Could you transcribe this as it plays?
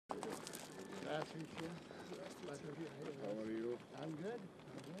How are you? I'm good.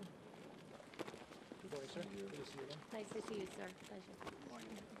 Good morning, sir. Good to see you again. Nice to see you, sir. Pleasure.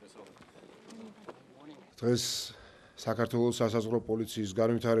 დღეს საქართველოს სასაზღვრო პოლიციის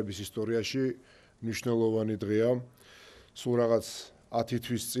განვითარების ისტორიაში მნიშვნელოვანი დღეა. სულ რაღაც 10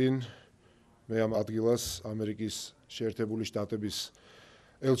 თვის წინ მე ამ ადგილას ამერიკის შეერთებული შტატების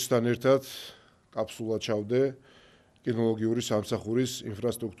ელჩთან ერთად კაფსულა ჩავდე კინოლოგიური სამსახურის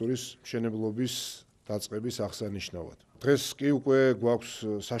ინფრასტრუქტურის მშენებლობის დაწყების აღსანიშნავად. დღეს კი უკვე გვაქვს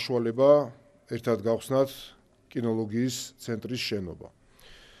საშუალება ერთად გავხსნათ კინოლოგიის ცენტრის შენობა.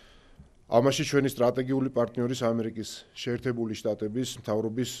 ამაში ჩვენი სტრატეგიული პარტნიორის ამერიკის შეერთებული შტატების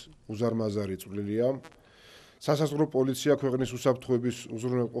მთავრობის უზარმაზარი წვლილია. სასაზღვრო პოლიცია ქვეყნის უსაფრთხოების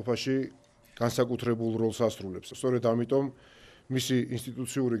უზრუნველყოფაში განსაკუთრებულ როლს ასრულებს. სწორედ ამიტომ მისი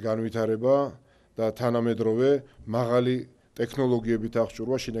ინსტიტუციური განვითარება და თანამედროვე მაღალი ტექნოლოგიებით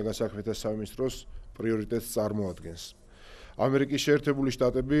აღჭურვა შინაგან საქმეთა სამინისტროს პრიორიტეტს წარმოადგენს. ამერიკის შეერთებული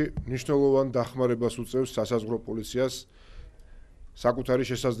შტატები მნიშვნელოვან დახმარებას უწევს სასაზღვრო პოლიციას საკუთარი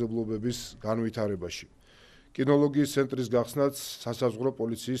შესაძლებლობების განვითარებაში. კინოლოგიის ცენტრის გახსნაც სასაზღვრო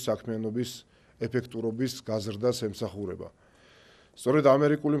პოლიციის საქმიანობის ეფექტურობის გაზრდას ემსახურება. სწორედ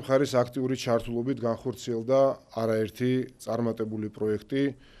ამერიკული მხარის აქტიური ჩართულობით განხორციელდა არაერთი წარმატებული პროექტი.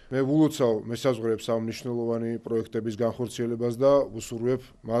 მე ვილოცავ მესაზღვრეებს ამ მნიშვნელოვანი პროექტების განხორციელებას და ვუსურვებ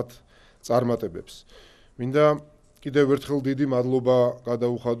მათ წარმატებებს. მინდა კიდევ ერთხელ დიდი მადლობა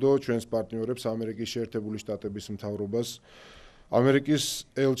გადაუხადო ჩვენს პარტნიორებს ამერიკის შეერთებული შტატების მთავრობას, ამერიკის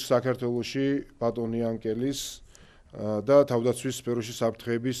ელჩ საქართველოში ბატონ იანკელის და თავდაცვის სფეროში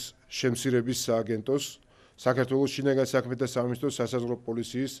საფრთხეების შემცირების სააგენტოს, საქართველოს შინაგან საქმეთა სამინისტროს სასაზღვრო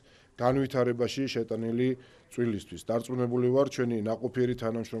პოლიციის განვითარებაში შეტანილი წვლილისთვის. დარწმუნებული ვარ, ჩვენი ნაყოფიერი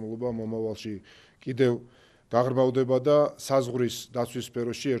თანამშრომლობა მომავალში კიდევ გაღრმავდება და საზღვრის დაცვის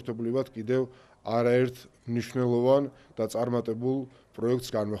სფეროში ერთობლივად კიდევ არაერთ მნიშვნელოვან და წარმატებულ პროექტს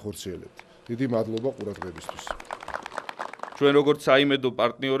განვახორციელებთ. დიდი მადლობა ყურადღებისთვის. ჩვენ როგორც საიმედო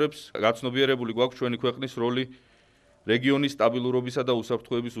პარტნიორებს გაცნობიერებული გვაქვს ჩვენი ქვეყნის როლი რეგიონის სტაბილურობისა და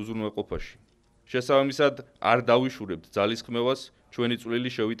უსაფრთხოების უზრუნველყოფაში. შესაბამისად, არ დავიშურებთ ძალისხმევას ჩვენი წვლილი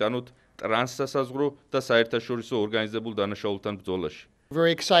შევიტანოთ ტრანსსასაზღვრო და საერთაშორისო ორგანიზებულ დანაშაულთან ბრძოლაში.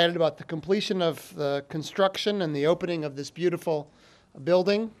 Very excited about the completion of the construction and the opening of this beautiful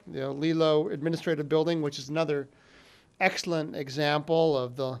building, the Lilo administrative building, which is another excellent example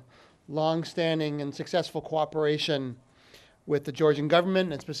of the long-standing and successful cooperation with the Georgian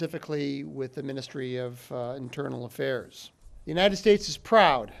government and specifically with the Ministry of Internal Affairs. The United States is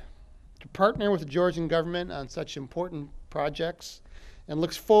proud to partner with the Georgian government on such important projects and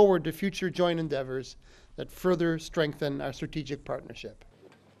looks forward to future joint endeavors that further strengthen our strategic partnership.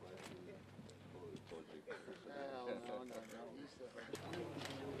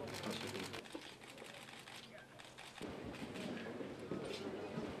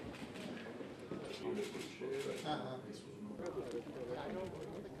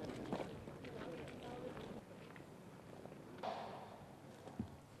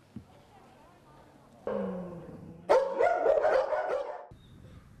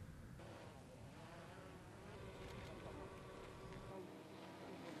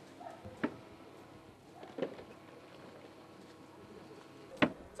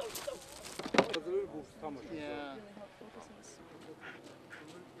 Yeah.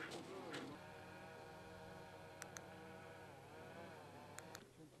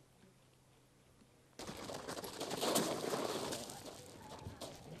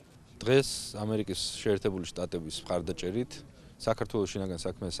 დღეს ამერიკის შეერთებული შტატების მხარდაჭერით საქართველოს შინაგან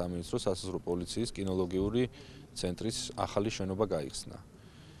საქმეთა სამინისტროს სასაზღვრო პოლიციის კინოლოგიური ცენტრის ახალი შენობა გაიხსნა,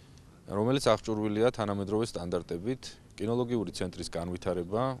 რომელიც აღჭურვილია თანამედროვე სტანდარტებით. კინოლოგიური ცენტრის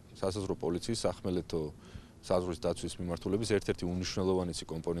განვითარება სასაზღვრო პოლიციის სახმელეთო საზღვრის დაცვის მიმართულების ერთ-ერთი უმნიშვნელოვანესი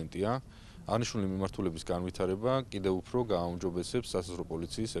კომპონენტია. აღნიშნული მიმართულების განვითარება კიდევ უფრო გააუმჯობესებს სასაზღვრო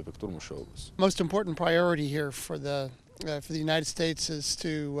პოლიციის ეფექტურ მუშაობას. Most important priority here for the United States is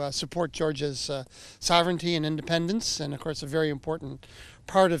to support Georgia's sovereignty and independence, and of course a very important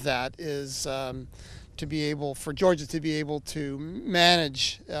part of that is for Georgia to be able to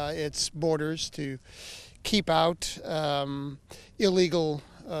manage its borders, to keep out illegal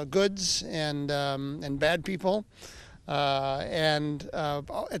goods and bad people, and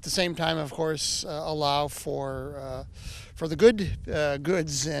at the same time, of course, allow for the good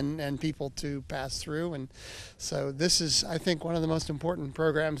goods and people to pass through. And so this is, I think, one of the most important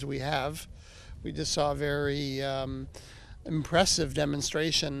programs we have. We just saw a very impressive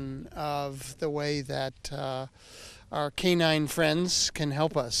demonstration of the way that our canine friends can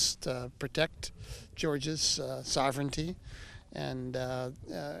help us to protect Georgia's sovereignty and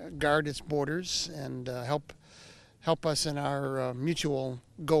guard its borders and help us in our mutual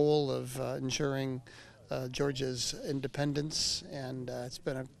goal of ensuring Georgia's independence. And it's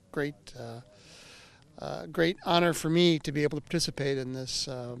been a great honor for me to be able to participate in this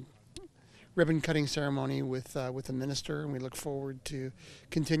ribbon-cutting ceremony with the minister, and we look forward to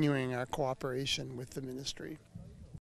continuing our cooperation with the ministry.